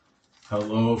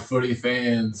Hello, footy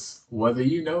fans. Whether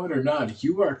you know it or not,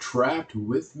 you are trapped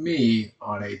with me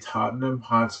on a Tottenham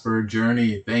Hotspur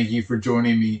journey. Thank you for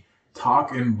joining me.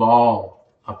 Talk and Ball,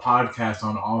 a podcast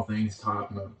on all things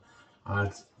Tottenham.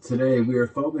 Today, we are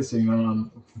focusing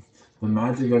on the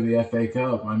magic of the FA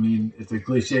Cup. I mean, it's a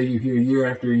cliche you hear year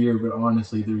after year, but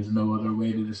honestly, there's no other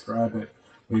way to describe it.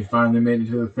 We finally made it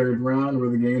to the third round where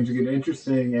the games get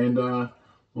interesting, and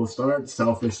we'll start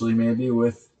selfishly maybe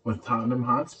with Tottenham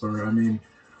Hotspur. I mean,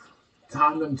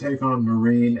 Tottenham take on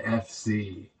Marine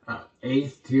FC,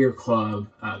 eighth tier club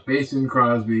based in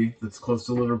Crosby, that's close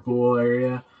to Liverpool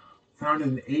area, founded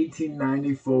in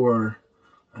 1894,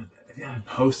 uh, yeah,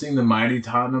 hosting the mighty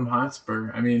Tottenham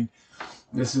Hotspur. I mean,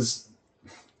 this is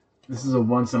this is a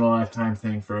once in a lifetime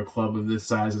thing for a club of this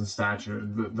size and stature.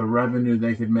 The revenue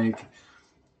they could make,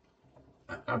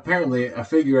 apparently, a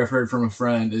figure I've heard from a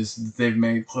friend is that they've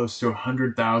made close to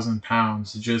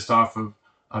 £100,000 just off of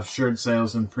shirt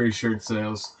sales and pre-shirt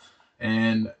sales,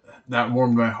 and that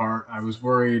warmed my heart. I was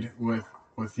worried with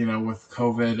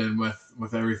COVID and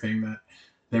with everything that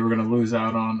they were going to lose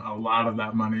out on a lot of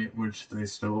that money, which they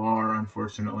still are,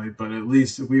 unfortunately. But at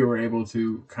least we were able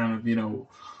to kind of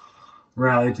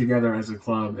rally together as a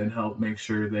club and help make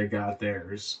sure they got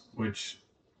theirs, which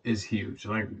is huge.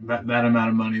 Like that amount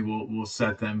of money will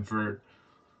set them for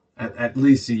at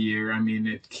least a year. I mean,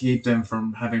 it keep them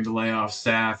from having to lay off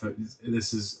staff.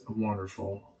 This is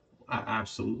wonderful,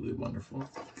 absolutely wonderful.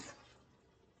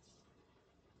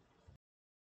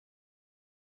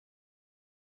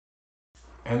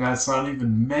 And that's not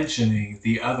even mentioning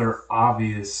the other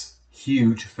obvious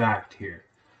huge fact here.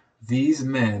 These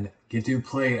men get to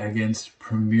play against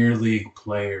Premier League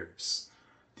players.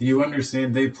 Do you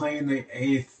understand? They play in the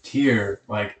eighth tier.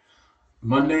 Like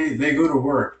Monday, they go to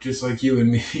work just like you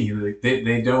and me. Like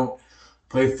they don't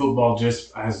play football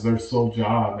just as their sole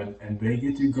job, and they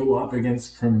get to go up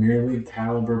against Premier League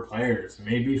caliber players,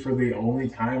 maybe for the only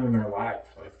time in their life.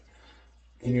 Like,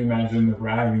 can you imagine the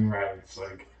bragging rights?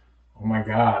 Like, oh my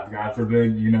God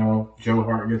forbid, Joe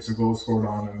Hart gets a goal scored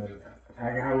on him, and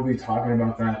that guy will be talking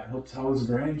about that. He'll tell his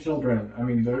grandchildren. I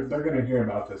mean, they're gonna hear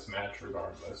about this match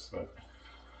regardless, but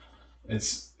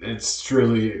it's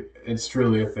truly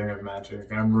a thing of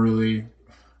magic.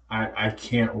 I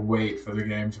can't wait for the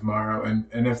game tomorrow.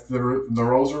 And if the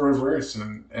roles are reversed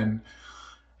and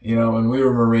we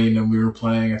were Marine and we were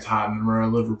playing a Tottenham or a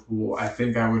Liverpool, I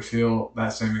think I would feel that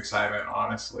same excitement.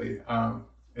 Honestly,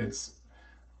 it's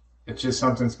it's just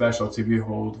something special to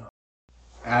behold.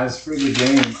 As for the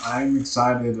game, I'm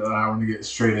excited. I want to get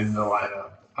straight into the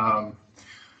lineup.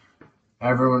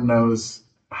 Everyone knows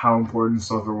how important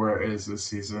silverware is this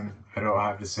season. I don't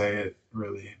have to say it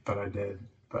really, but I did.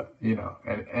 But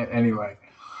and anyway,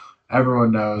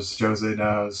 everyone knows, Jose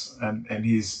knows, and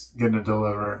he's going to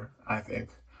deliver, I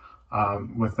think.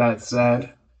 With that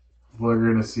said, we're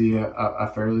going to see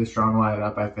a fairly strong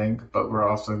lineup, I think, but we're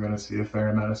also going to see a fair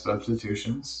amount of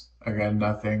substitutions. Again,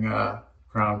 nothing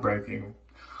groundbreaking,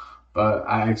 but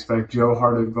I expect Joe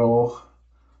Hart at goal,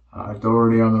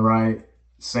 Doherty on the right,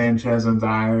 Sanchez and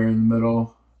Dyer in the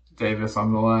middle, Davis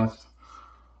on the left,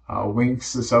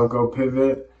 Winks, Sissoko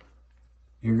pivot.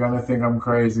 You're going to think I'm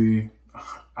crazy.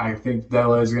 I think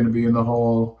Dele is going to be in the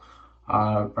hole,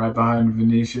 right behind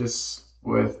Vinicius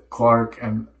with Clark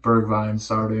and Bergvine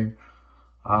starting.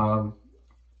 Um,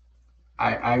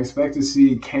 I expect to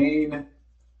see Kane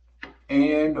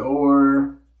and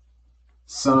or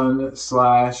Son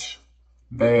slash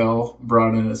Bale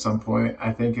brought in at some point.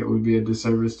 I think it would be a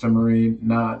disservice to Marine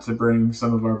not to bring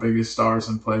some of our biggest stars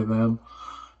and play them.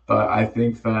 But I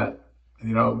think that the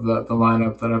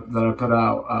lineup that I put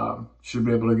out should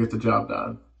be able to get the job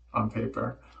done on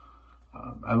paper.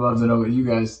 I'd love to know what you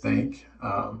guys think.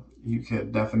 You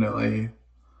could definitely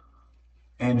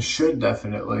and should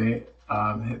definitely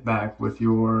hit back with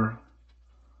your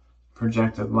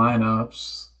projected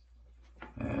lineups.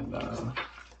 And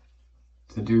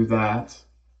to do that,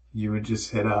 you would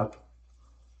just hit up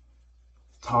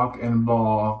Talk and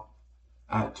Ball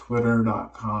at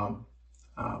twitter.com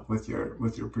with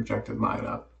your projected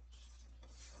lineup.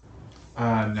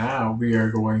 Now we are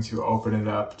going to open it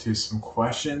up to some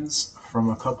questions from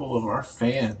a couple of our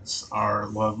fans, our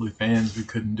lovely fans. We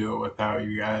couldn't do it without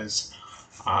you guys.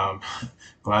 Um,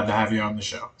 Glad to have you on the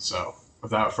show. So,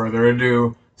 without further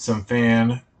ado, some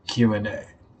fan Q&A.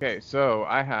 Okay, so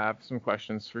I have some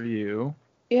questions for you.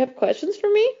 You have questions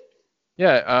for me?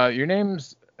 Yeah, your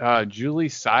name's Julie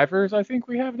Sivers, I think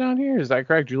we have down here. Is that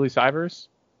correct, Julie Sivers?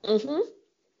 Mm-hmm.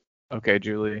 Okay,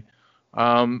 Julie.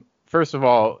 First of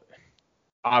all,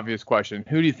 obvious question.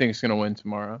 Who do you think is going to win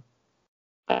tomorrow?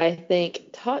 I think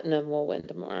Tottenham will win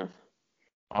tomorrow.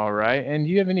 All right. And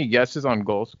do you have any guesses on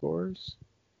goal scorers?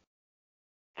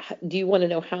 Do you want to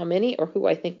know how many or who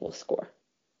I think will score?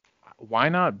 Why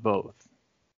not both?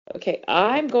 Okay,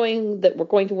 I'm going that we're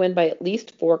going to win by at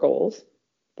least 4 goals.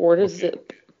 4-0.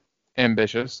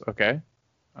 Ambitious. Okay.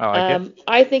 I like it.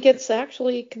 I think it's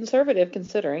actually conservative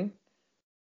considering.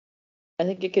 I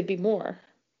think it could be more.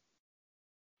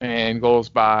 And goals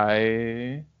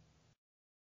by.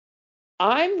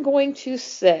 I'm going to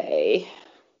say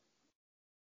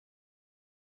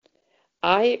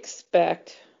I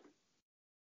expect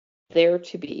there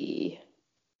to be,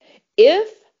 if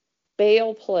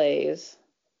Bale plays,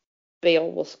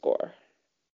 Bale will score.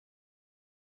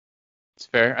 It's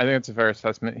fair. I think it's a fair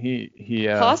assessment. He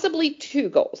Possibly 2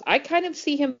 goals. I kind of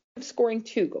see him scoring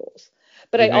 2 goals,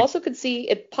 but You I think- also could see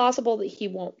it possible that he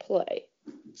won't play.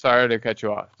 Sorry to cut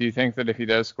you off. Do you think that if he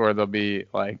does score, they'll be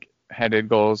like headed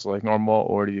goals like normal,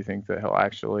 or do you think that he'll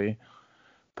actually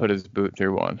put his boot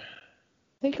through one?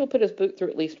 I think he'll put his boot through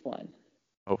at least one,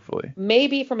 Hopefully.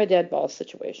 maybe from a dead ball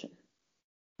situation.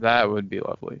 That would be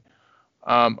lovely.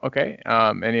 Okay.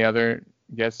 Any other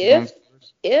guesses?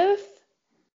 If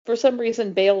for some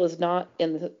reason Bale is not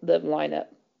in the lineup,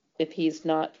 if he's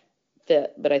not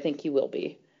fit, but I think he will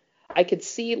be, I could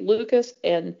see Lucas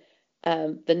and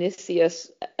Vinicius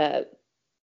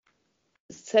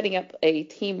setting up a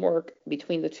teamwork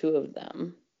between the two of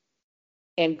them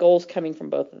and goals coming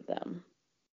from both of them.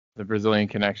 The Brazilian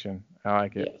connection. I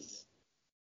like it. Yes.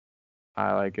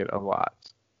 I like it a lot.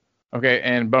 Okay,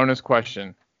 and bonus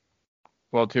question.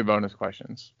 Well, 2 bonus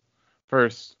questions.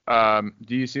 First, do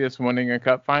you see us winning a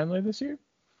cup finally this year?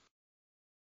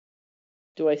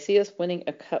 Do I see us winning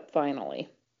a cup finally?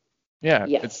 Yeah.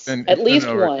 Yes. It's At least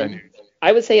been over 10 one. years.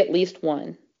 I would say at least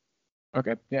one.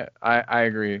 Okay. Yeah, I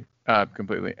agree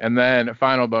completely. And then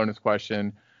final bonus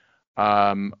question.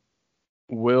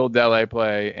 Will Dele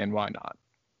play and why not?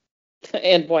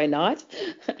 And why not?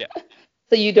 Yeah.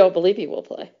 So you don't believe he will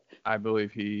play? I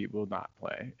believe he will not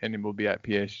play, and he will be at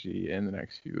PSG in the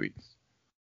next few weeks.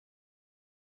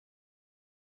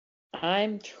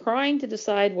 I'm trying to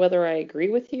decide whether I agree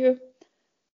with you.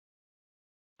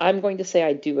 I'm going to say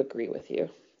I do agree with you.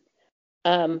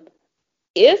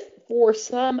 If for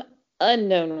some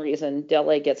unknown reason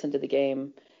Dele gets into the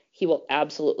game, he will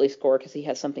absolutely score because he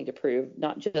has something to prove,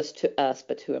 not just to us,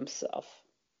 but to himself.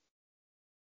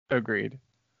 Agreed.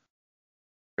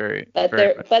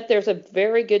 But there's a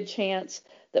very good chance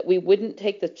that we wouldn't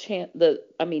take the chance.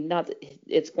 Not that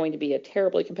it's going to be a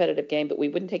terribly competitive game, but we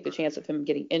wouldn't take the chance of him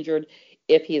getting injured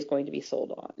if he is going to be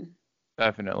sold on.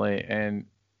 Definitely, and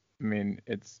I mean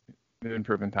it's been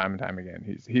proven time and time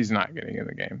again. He's not getting in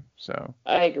the game. So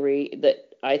I agree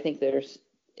that I think there's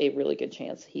a really good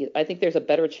chance. I think there's a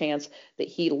better chance that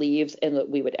he leaves and that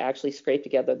we would actually scrape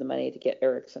together the money to get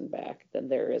Eriksen back than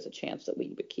there is a chance that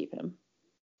we would keep him.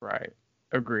 Right.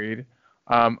 Agreed.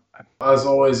 As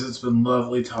always, it's been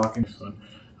lovely talking.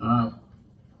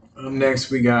 Next,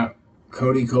 we got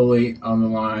Cody Coley on the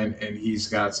line, and he's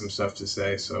got some stuff to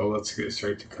say. So let's get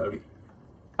straight to Cody.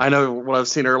 I know what I've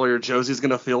seen earlier. Josie's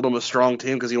going to field him a strong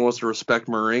team because he wants to respect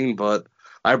Marine, but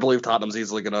I believe Tottenham's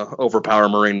easily going to overpower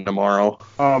Marine tomorrow.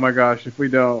 Oh my gosh! If we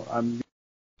don't, I'm gonna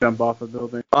jump off a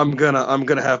building. I'm gonna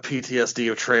have PTSD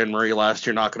of Trey and Marie last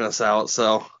year knocking us out.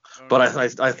 So, but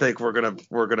I think we're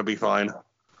gonna be fine.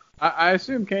 I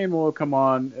assume Kane will come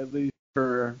on at least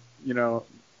for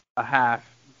a half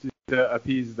to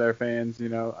appease their fans.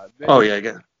 Oh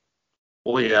yeah.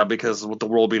 Well, yeah, because with the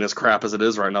world being as crap as it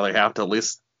is right now, they have to at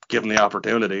least give them the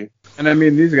opportunity. And I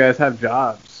mean, these guys have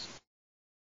jobs.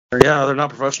 Yeah, they're not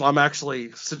professional. I'm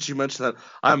actually, since you mentioned that,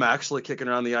 I'm actually kicking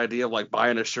around the idea of like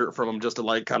buying a shirt from them just to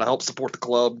like kind of help support the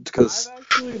club. Because I've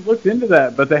actually looked into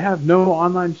that, but they have no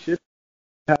online shipping.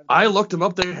 I looked them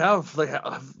up. They have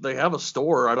a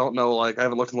store. I don't know. Like I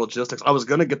haven't looked in logistics. I was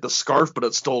gonna get the scarf, but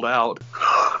it's sold out.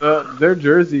 Their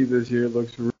jersey this year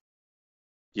looks.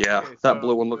 Yeah, Okay, that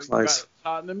blue one looks nice.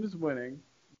 Tottenham is winning.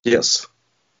 Yes.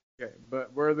 Okay,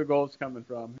 but where are the goals coming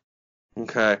from?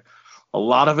 Okay. A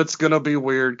lot of it's gonna be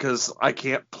weird because I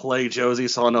can't play Josie,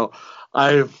 so I know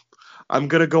I'm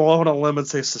gonna go on a limb and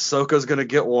say Sissoko's gonna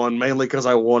get one, mainly because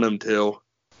I want him to.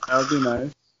 That would be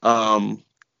nice.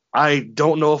 I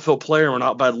don't know if he'll play or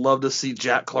not, but I'd love to see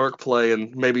Jack Clark play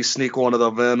and maybe sneak one of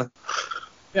them in.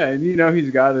 Yeah, and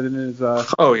he's got it in his.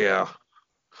 Oh yeah.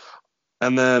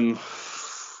 And then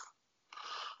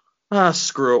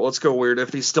screw it. Let's go weird.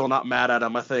 If he's still not mad at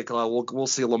him, I think we'll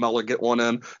see Lamela get one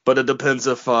in. But it depends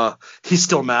if he's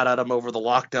still mad at him over the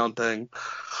lockdown thing.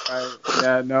 Right.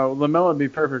 Yeah, no, Lamela would be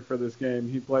perfect for this game.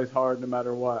 He plays hard no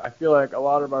matter what. I feel like a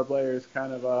lot of our players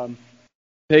kind of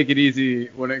take it easy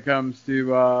when it comes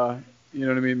to You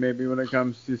know what I mean? Maybe when it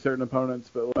comes to certain opponents,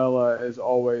 but Lamella is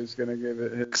always going to give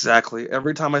it his. Exactly.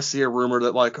 Every time I see a rumor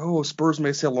that like, oh, Spurs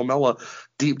may sell Lamella,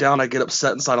 deep down I get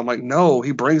upset inside. I'm like, no,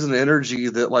 he brings an energy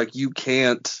that like you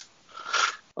can't.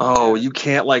 Oh, you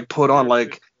can't like put on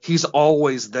like he's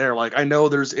always there. Like I know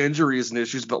there's injuries and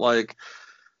issues, but like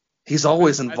he's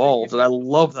always I think involved, and I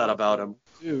love that Lo about him.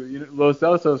 too. Lo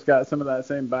Celso's got some of that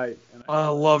same bite. And I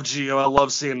love Gio. I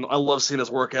love seeing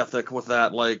his work ethic with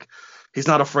that. Like he's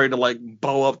not afraid to like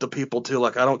bow up to people too.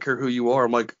 Like I don't care who you are.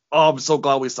 I'm like, oh, I'm so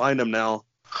glad we signed him now.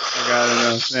 I gotta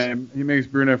know. Same. He makes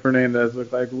Bruno Fernandes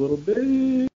look like a little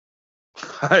bit.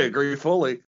 I agree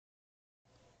fully.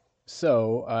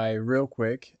 So I real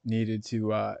quick needed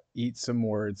to eat some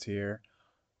words here.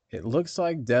 It looks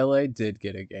like Dele did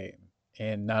get a game.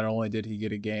 And not only did he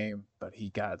get a game, but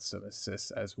he got some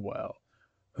assists as well.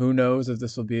 Who knows if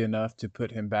this will be enough to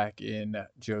put him back in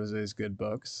Jose's good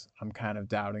books? I'm kind of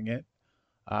doubting it.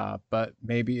 But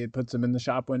maybe it puts him in the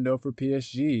shop window for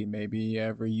PSG. Maybe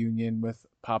a reunion with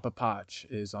Papa Poch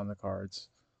is on the cards.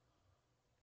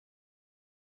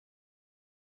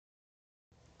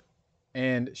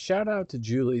 And shout out to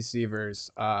Julie Sievers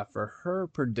for her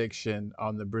prediction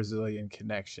on the Brazilian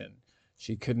connection.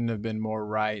 She couldn't have been more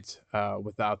right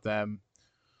without them.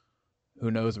 Who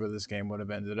knows where this game would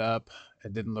have ended up?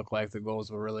 It didn't look like the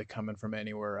goals were really coming from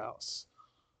anywhere else.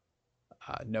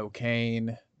 No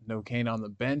Kane, no Kane on the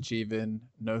bench even,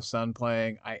 no Son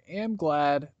playing. I am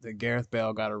glad that Gareth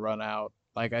Bale got a run out.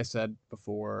 Like I said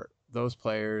before, those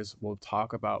players will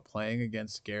talk about playing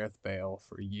against Gareth Bale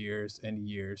for years and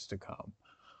years to come.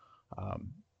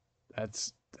 Um,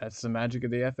 that's that's the magic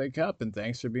of the FA Cup, and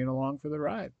thanks for being along for the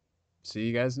ride. See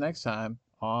you guys next time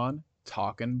on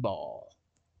Talking Ball.